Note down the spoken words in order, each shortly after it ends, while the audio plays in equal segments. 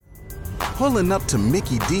Pulling up to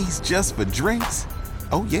Mickey D's just for drinks?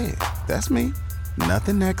 Oh yeah, that's me.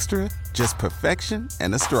 Nothing extra, just perfection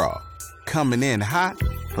and a straw. Coming in hot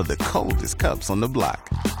for the coldest cups on the block.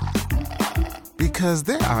 Because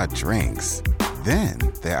there are drinks. Then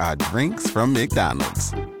there are drinks from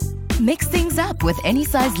McDonald's. Mix things up with any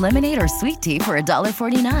size lemonade or sweet tea for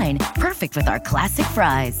 $1.49. Perfect with our classic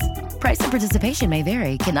fries. Price and participation may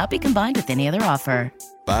vary. Cannot be combined with any other offer.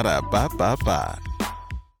 Ba-da-ba-ba-ba.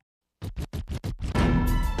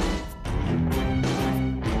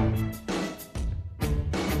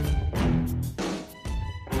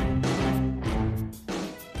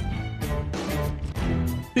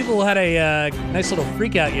 People had a nice little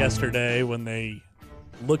freak out yesterday when they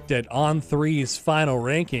looked at On3's final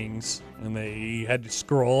rankings, and they had to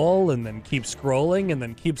scroll and then keep scrolling and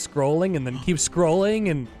then keep scrolling and then keep scrolling.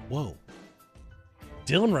 And whoa,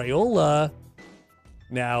 Dylan Raiola,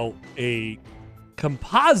 now a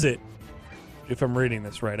composite, if I'm reading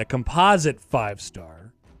this right, a composite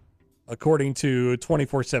 5-star. According to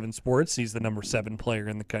 24/7 Sports, he's the number 7 player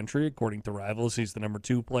in the country. According to Rivals, he's the number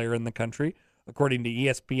 2 player in the country. According to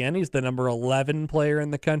ESPN, he's the number 11 player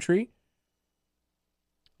in the country.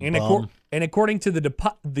 And according to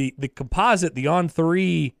the composite, the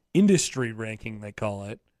On3 industry ranking, they call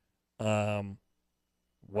it, one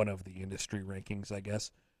of the industry rankings, I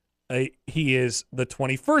guess, he is the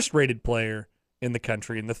 21st rated player in the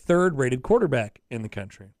country and the 3rd rated quarterback in the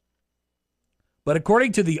country. But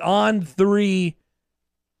according to the On3,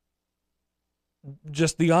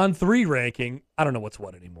 just the On3 ranking, I don't know what's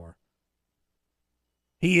what anymore.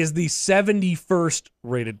 He is the 71st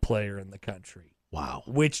rated player in the country. Wow.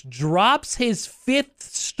 Which drops his 5th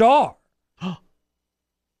star.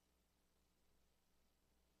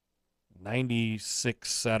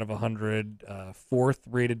 96 out of 100. 4th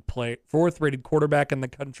rated quarterback in the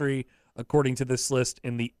country, according to this list,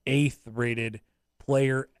 and the 8th rated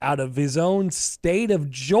player out of his own state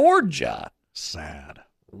of Georgia. Sad.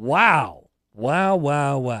 Wow.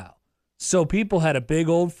 Wow. So people had a big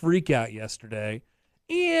old freak out yesterday.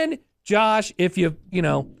 And Josh, if you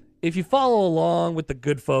follow along with the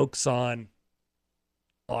good folks on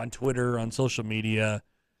Twitter, on social media,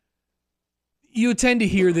 you tend to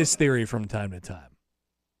hear this theory from time to time.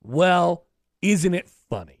 Well, isn't it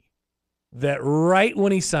funny that right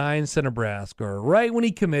when he signs to Nebraska, or right when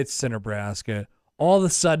he commits to Nebraska, all of a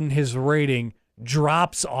sudden his rating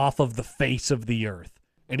drops off of the face of the earth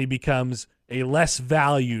and he becomes a less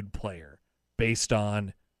valued player based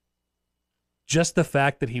on just the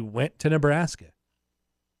fact that he went to Nebraska?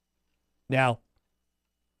 Now,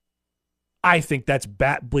 I think that's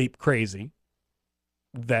bat bleep crazy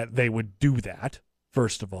that they would do that,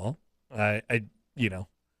 first of all. Why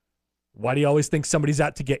do you always think somebody's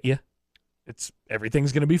out to get you?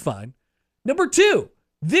 Everything's going to be fine. Number 2,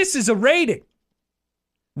 this is a rating.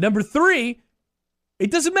 Number 3, it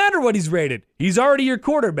doesn't matter what he's rated. He's already your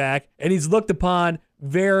quarterback, and he's looked upon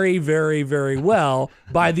very, very, very well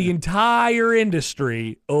by the entire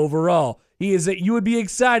industry overall. You would be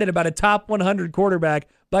excited about a top 100 quarterback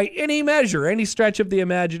by any measure, any stretch of the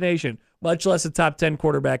imagination, much less a top 10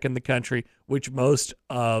 quarterback in the country, which most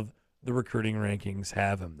of the recruiting rankings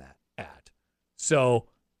have him at. So,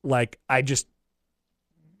 my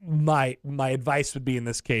advice would be in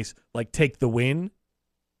this case, take the win.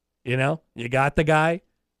 You got the guy,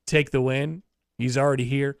 take the win. He's already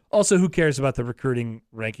here. Also, who cares about the recruiting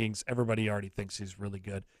rankings? Everybody already thinks he's really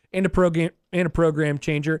good. And a program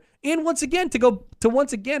changer. And once again,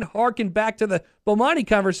 to harken back to the Bomani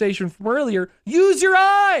conversation from earlier, use your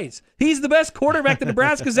eyes. He's the best quarterback that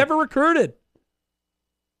Nebraska's ever recruited.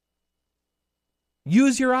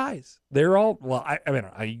 Use your eyes. They're all,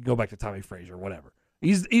 I go back to Tommy Frazier, whatever.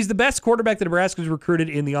 He's the best quarterback that Nebraska's recruited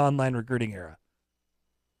in the online recruiting era.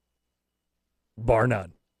 Bar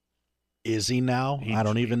none. Is he now? I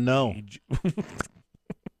don't even know.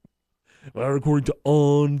 Well, according to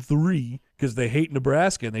On3, because they hate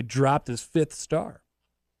Nebraska and they dropped his 5th star.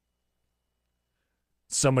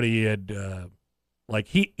 Somebody had,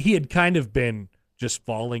 he had kind of been just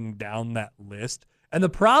falling down that list. And the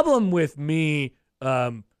problem with me,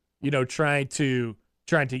 trying to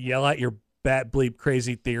yell out your bat bleep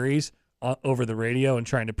crazy theories over the radio and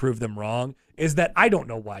trying to prove them wrong is that I don't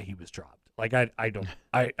know why he was dropped.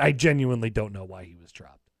 I genuinely don't know why he was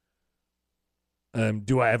dropped.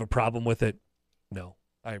 Do I have a problem with it? No,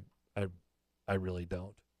 I really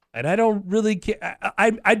don't. And I don't really care.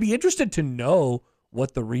 I'd be interested to know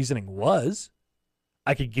what the reasoning was.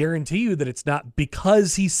 I could guarantee you that it's not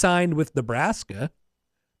because he signed with Nebraska.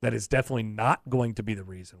 That is definitely not going to be the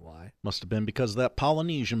reason why. Must have been because of that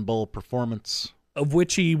Polynesian Bowl performance. Of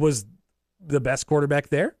which he was the best quarterback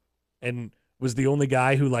there? and was the only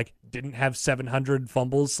guy who like didn't have 700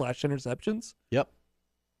 fumbles / interceptions? Yep.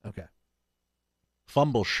 Okay.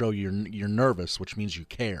 Fumbles show you're nervous, which means you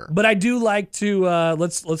care. But I do like to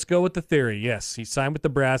let's go with the theory. Yes, he signed with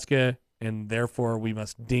Nebraska, and therefore we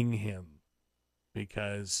must ding him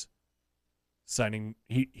because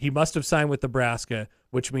he must have signed with Nebraska,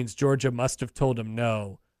 which means Georgia must have told him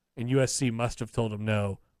no, and USC must have told him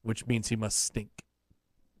no, which means he must stink.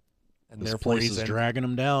 And this therefore place is dragging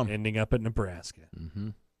him down, ending up at Nebraska. Mm-hmm.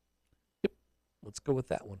 Yep. Let's go with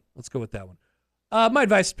that one. My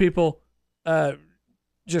advice to people.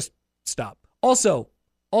 Just stop. Also,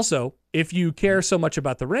 if you care so much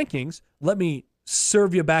about the rankings, let me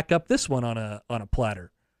serve you back up this one on a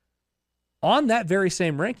platter. On that very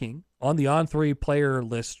same ranking, on the On3 player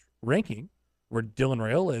list ranking, where Dylan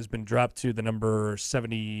Raiola has been dropped to the number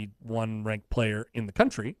 71 ranked player in the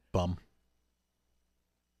country. Bum.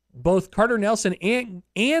 Both Carter Nelson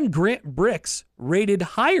and Grant Bricks rated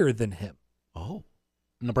higher than him. Oh.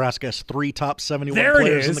 Nebraska has 3 top 71 there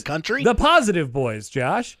players in the country? The positive boys,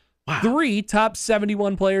 Josh. Wow. 3 top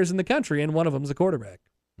 71 players in the country, and one of them is a quarterback.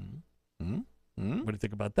 Mm-hmm. What do you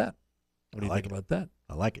think about that? What do you think about that?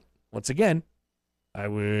 I like it. Once again, I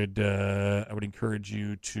would encourage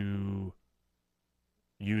you to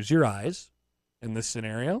use your eyes in this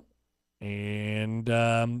scenario, and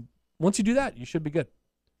once you do that, you should be good.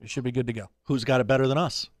 You should be good to go. Who's got it better than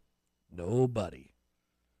us? Nobody.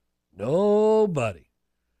 All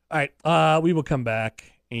right, we will come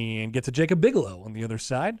back and get to Jacob Bigelow on the other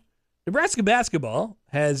side. Nebraska basketball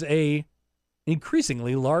has a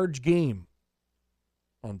increasingly large game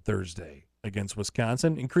on Thursday against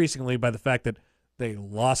Wisconsin, increasingly by the fact that they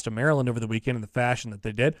lost to Maryland over the weekend in the fashion that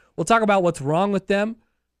they did. We'll talk about what's wrong with them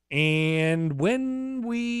and when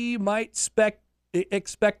we might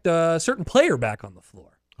expect a certain player back on the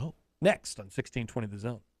floor. Oh, next on 1620 The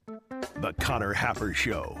Zone. The Connor Happer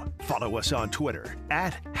Show. Follow us on Twitter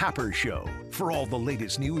 @Happer Show for all the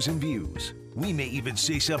latest news and views. We may even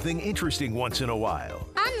say something interesting once in a while.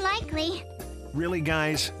 Unlikely. Really,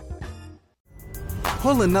 guys?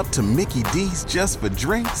 Pulling up to Mickey D's just for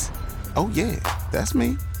drinks? Oh yeah, that's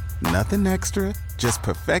me. Nothing extra, just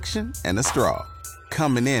perfection and a straw.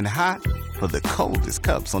 Coming in hot for the coldest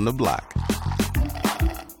cups on the block.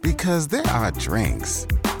 Because there are drinks.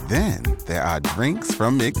 Then there are drinks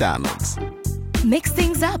from McDonald's. Mix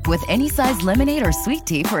things up with any size lemonade or sweet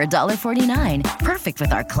tea for $1.49. Perfect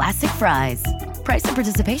with our classic fries. Price and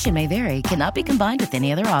participation may vary. Cannot be combined with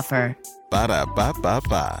any other offer.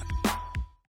 Ba-da-ba-ba-ba.